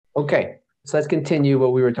Okay, so let's continue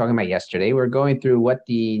what we were talking about yesterday. We're going through what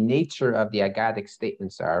the nature of the Agadic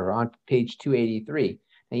statements are. We're on page 283.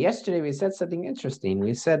 Now, yesterday we said something interesting.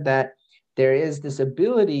 We said that there is this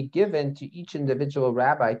ability given to each individual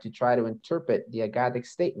rabbi to try to interpret the Agadic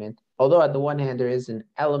statement, although on the one hand, there is an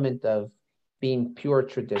element of being pure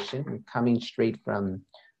tradition, coming straight from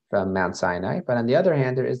Mount Sinai. But on the other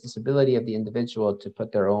hand, there is this ability of the individual to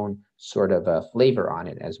put their own sort of a flavor on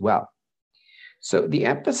it as well. So the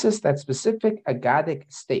emphasis that specific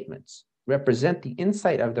Agadic statements represent the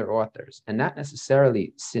insight of their authors and not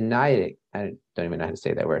necessarily Sinaitic, I don't even know how to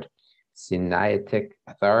say that word, Sinaitic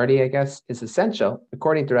authority, I guess, is essential,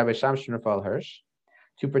 according to Rabbi Shamshon Raphael Hirsch,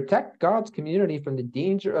 to protect God's community from the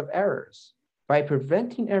danger of errors by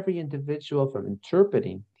preventing every individual from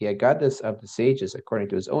interpreting the Agadas of the sages according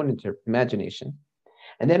to his own imagination,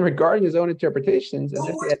 and then regarding his own interpretations as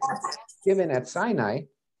if they had been given at Sinai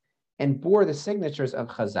and bore the signatures of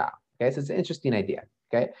Chazal. Okay, so it's an interesting idea.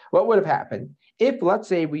 Okay, what would have happened if, let's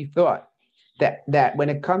say, we thought that when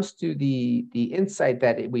it comes to the insight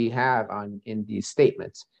that we have in these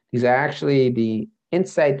statements, these are actually the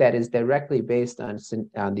insight that is directly based on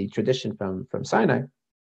the tradition from Sinai.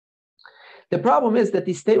 The problem is that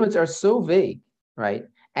these statements are so vague, right?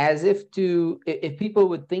 As if people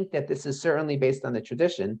would think that this is certainly based on the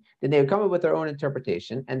tradition, then they would come up with their own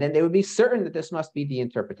interpretation, and then they would be certain that this must be the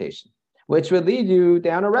interpretation, which would lead you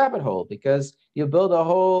down a rabbit hole because you build a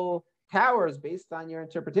whole towers based on your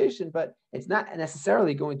interpretation, but it's not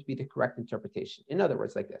necessarily going to be the correct interpretation. In other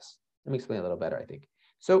words, like this. Let me explain a little better, I think.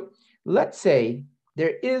 So let's say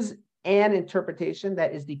there is an interpretation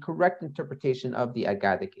that is the correct interpretation of the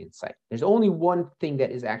Agadic insight. There's only one thing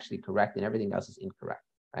that is actually correct and everything else is incorrect,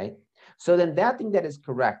 right? So then that thing that is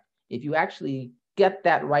correct, if you actually get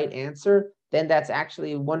that right answer, then that's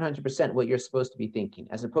actually 100% what you're supposed to be thinking,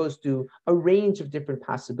 as opposed to a range of different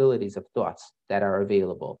possibilities of thoughts that are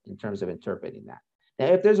available in terms of interpreting that. Now,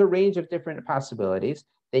 if there's a range of different possibilities,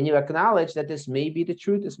 then you acknowledge that this may be the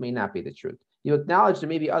truth, this may not be the truth. You acknowledge there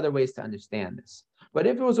may be other ways to understand this. But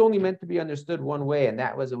if it was only meant to be understood one way, and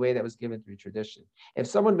that was a way that was given through tradition, if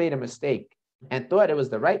someone made a mistake and thought it was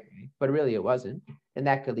the right way, but really it wasn't, then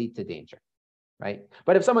that could lead to danger, right?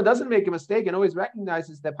 But if someone doesn't make a mistake and always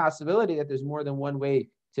recognizes the possibility that there's more than one way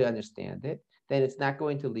to understand it, then it's not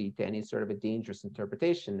going to lead to any sort of a dangerous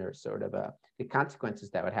interpretation or sort of the consequences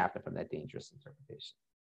that would happen from that dangerous interpretation.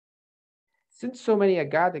 Since so many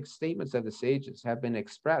Agadic statements of the sages have been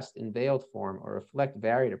expressed in veiled form or reflect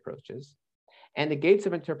varied approaches, and the gates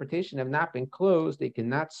of interpretation have not been closed, they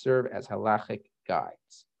cannot serve as halachic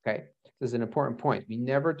guides. Okay, this is an important point. We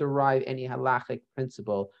never derive any halachic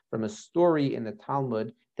principle from a story in the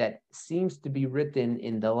Talmud that seems to be written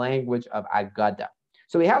in the language of Agada.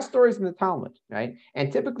 So we have stories in the Talmud, right?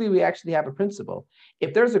 And typically we actually have a principle.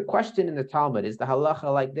 If there's a question in the Talmud, is the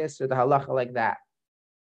halacha like this or the halacha like that?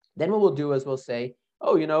 Then what we'll do is we'll say,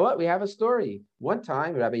 oh, you know what? We have a story. One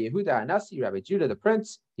time, Rabbi Yehuda Anasi, Rabbi Judah the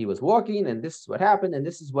prince, he was walking, and this is what happened, and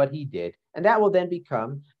this is what he did. And that will then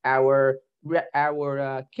become our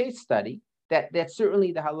case study that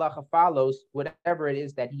certainly the halacha follows whatever it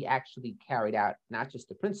is that he actually carried out, not just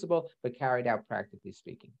the principle, but carried out practically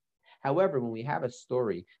speaking. However, when we have a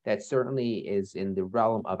story that certainly is in the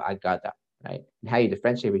realm of Agada, right, and how you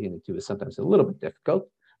differentiate between the two is sometimes a little bit difficult.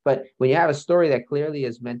 But when you have a story that clearly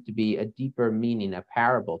is meant to be a deeper meaning, a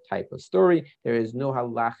parable type of story, there is no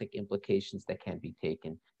halachic implications that can be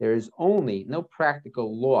taken. There is only no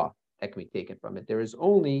practical law that can be taken from it. There is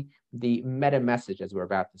only the meta message, as we're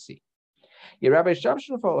about to see. Yet Rabbi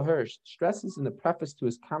Shamshon Raphael Hirsch stresses in the preface to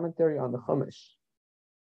his commentary on the Chumash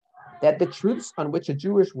that the truths on which a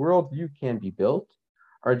Jewish worldview can be built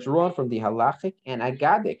are drawn from the halachic and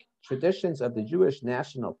Agadic traditions of the Jewish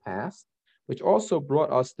national past, which also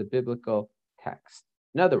brought us the biblical text.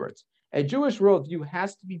 In other words, a Jewish worldview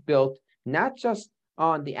has to be built not just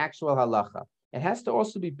on the actual halacha, it has to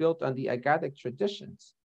also be built on the Agadic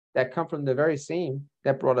traditions that come from the very same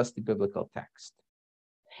that brought us the biblical text.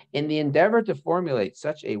 In the endeavor to formulate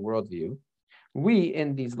such a worldview, we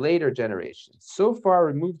in these later generations, so far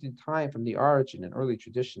removed in time from the origin and early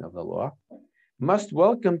tradition of the law, must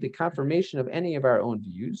welcome the confirmation of any of our own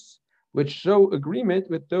views, which show agreement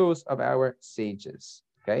with those of our sages.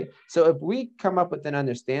 Okay, so if we come up with an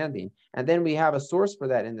understanding and then we have a source for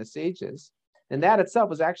that in the sages, then that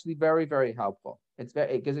itself is actually very, very helpful. It's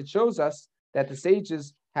very, because it shows us that the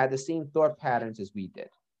sages had the same thought patterns as we did.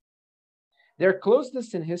 Their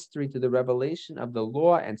closeness in history to the revelation of the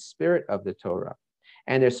law and spirit of the Torah,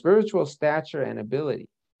 and their spiritual stature and ability,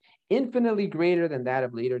 infinitely greater than that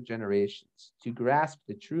of later generations, to grasp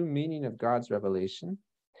the true meaning of God's revelation,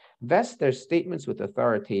 vest their statements with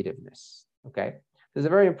authoritativeness. Okay, there's a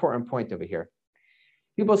very important point over here.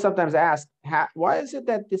 People sometimes ask, why is it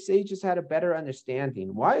that the sages had a better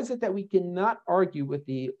understanding? Why is it that we cannot argue with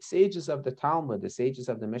the sages of the Talmud, the sages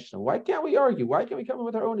of the Mishnah? Why can't we argue? Why can't we come up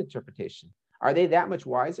with our own interpretation? Are they that much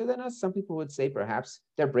wiser than us? Some people would say perhaps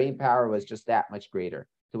their brain power was just that much greater,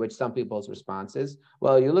 to which some people's response is,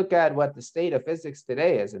 well, you look at what the state of physics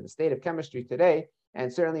today is and the state of chemistry today,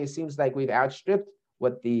 and certainly it seems like we've outstripped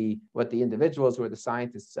what the individuals who are the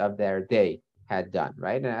scientists of their day had done,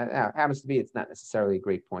 right? And it happens to be, it's not necessarily a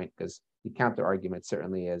great point, because the counter argument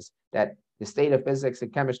certainly is that the state of physics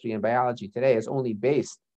and chemistry and biology today is only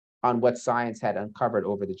based on what science had uncovered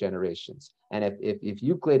over the generations. And if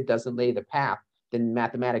Euclid doesn't lay the path, then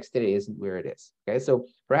mathematics today isn't where it is. Okay, so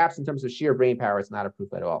perhaps in terms of sheer brain power, it's not a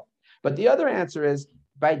proof at all. But the other answer is,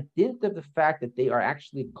 by dint of the fact that they are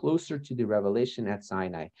actually closer to the revelation at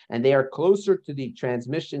Sinai, and they are closer to the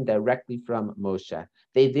transmission directly from Moshe,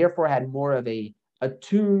 they therefore had more of a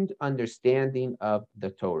attuned understanding of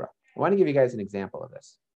the Torah. I want to give you guys an example of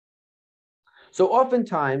this. So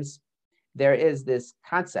oftentimes there is this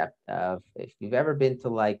concept of, if you've ever been to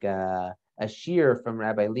like a shiur from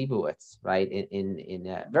Rabbi Leibowitz, right?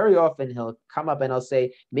 Very often he'll come up and he'll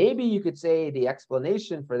say, maybe you could say the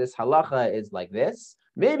explanation for this halacha is like this.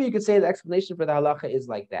 Maybe you could say the explanation for the halacha is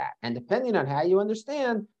like that. And depending on how you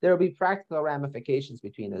understand, there will be practical ramifications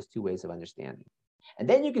between those two ways of understanding. And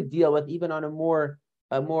then you could deal with, even on a more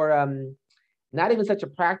not even such a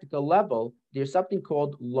practical level, there's something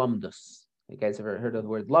called lumdus. You guys ever heard of the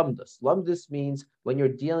word lumdus? Lumdus means when you're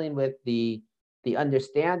dealing with the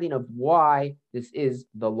understanding of why this is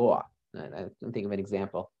the law. I'm thinking of an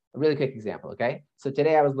example, a really quick example, okay? So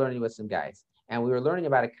today I was learning with some guys, and we were learning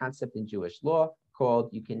about a concept in Jewish law called,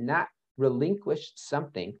 you cannot relinquish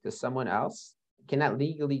something to someone else, cannot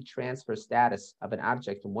legally transfer status of an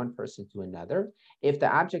object from one person to another if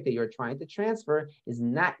the object that you're trying to transfer is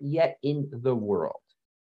not yet in the world.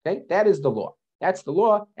 Okay, that is the law. That's the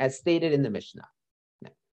law as stated in the Mishnah. Now,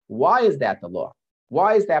 why is that the law?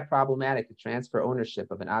 Why is that problematic to transfer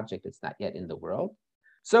ownership of an object that's not yet in the world?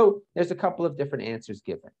 So there's a couple of different answers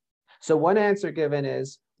given. So one answer given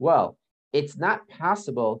is, well, it's not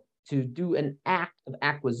possible to do an act of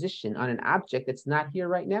acquisition on an object that's not here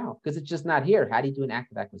right now, because it's just not here. How do you do an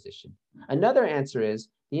act of acquisition? Another answer is,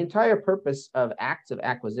 the entire purpose of acts of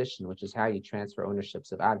acquisition, which is how you transfer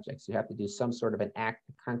ownerships of objects, you have to do some sort of an act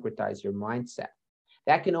to concretize your mindset.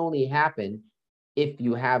 That can only happen if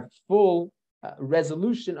you have full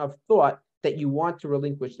resolution of thought that you want to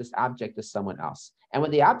relinquish this object to someone else. And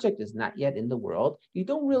when the object is not yet in the world, you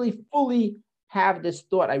don't really fully have this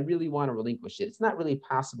thought, I really want to relinquish it. It's not really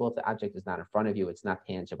possible if the object is not in front of you. It's not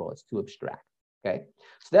tangible. It's too abstract. Okay,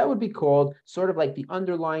 so that would be called sort of like the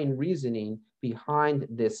underlying reasoning behind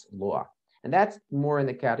this law. And that's more in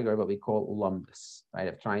the category of what we call lumdus, right?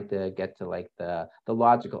 Of trying to get to like the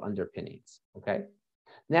logical underpinnings. Okay,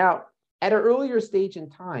 now at an earlier stage in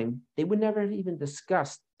time, they would never have even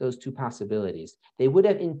discussed those two possibilities. They would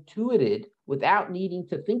have intuited, without needing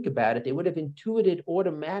to think about it, they would have intuited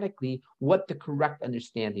automatically what the correct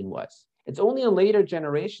understanding was. It's only in later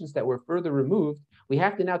generations that we're further removed, we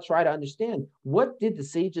have to now try to understand, what did the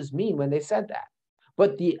sages mean when they said that?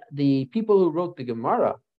 But the people who wrote the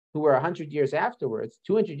Gemara, who were 100 years afterwards,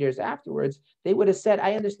 200 years afterwards, they would have said,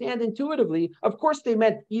 I understand intuitively. Of course, they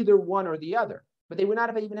meant either one or the other, but they would not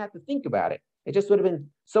have even had to think about it. It just would have been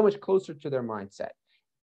so much closer to their mindset.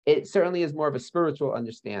 It certainly is more of a spiritual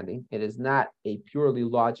understanding. It is not a purely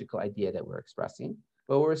logical idea that we're expressing.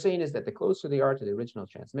 But what we're saying is that the closer they are to the original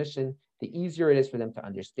transmission, the easier it is for them to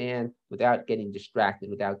understand without getting distracted,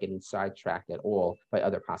 without getting sidetracked at all by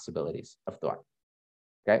other possibilities of thought.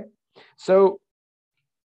 Okay? So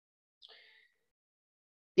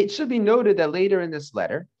it should be noted that later in this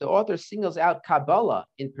letter, the author singles out Kabbalah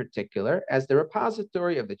in particular as the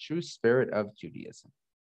repository of the true spirit of Judaism.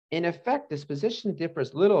 In effect, this position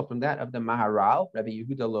differs little from that of the Maharal, Rabbi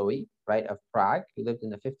Yehuda Loewy, right, of Prague, who lived in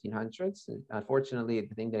the 1500s. And unfortunately,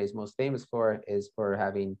 the thing that he's most famous for is for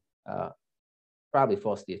having, probably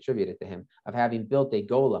falsely attributed to him, of having built a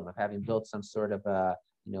golem, of having built some sort of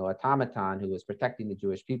automaton who was protecting the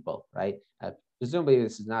Jewish people, right? Presumably,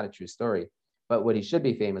 this is not a true story. But what he should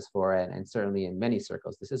be famous for, and certainly in many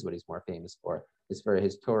circles, this is what he's more famous for, is for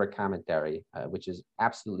his Torah commentary, which is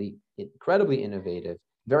absolutely incredibly innovative,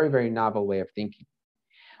 very, very novel way of thinking.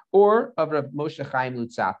 Or of Rav Moshe Chaim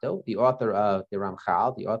Luzzatto, the author of the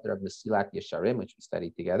Ramchal, the author of Mesilat Yesharim, which we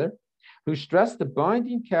studied together, who stressed the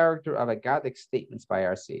binding character of Aggadic statements by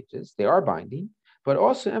our sages. They are binding, but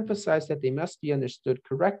also emphasized that they must be understood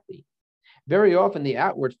correctly. Very often, the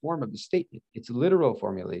outward form of the statement, its literal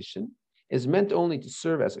formulation, is meant only to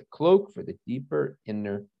serve as a cloak for the deeper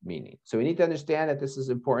inner meaning. So we need to understand that this is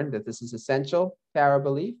important, that this is essential to our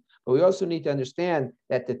belief, but we also need to understand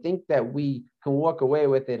that to think that we can walk away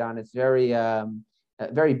with it on its very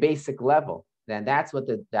basic level, then that's what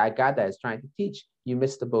the Agada is trying to teach. You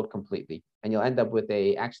miss the boat completely, and you'll end up with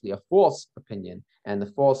actually a false opinion and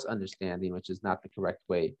the false understanding, which is not the correct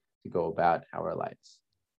way to go about our lives.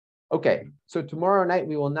 Okay, so tomorrow night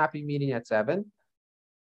we will not be meeting at 7.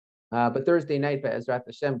 But Thursday night, Be'ezrat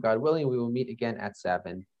Hashem, God willing, we will meet again at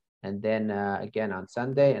 7. And then again on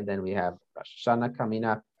Sunday, and then we have Rosh Hashanah coming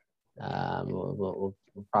up. We'll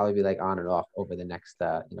probably be like on and off over the next,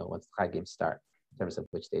 once the Chagim start, in terms of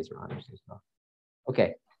which days we're on.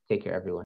 Okay, take care, everyone.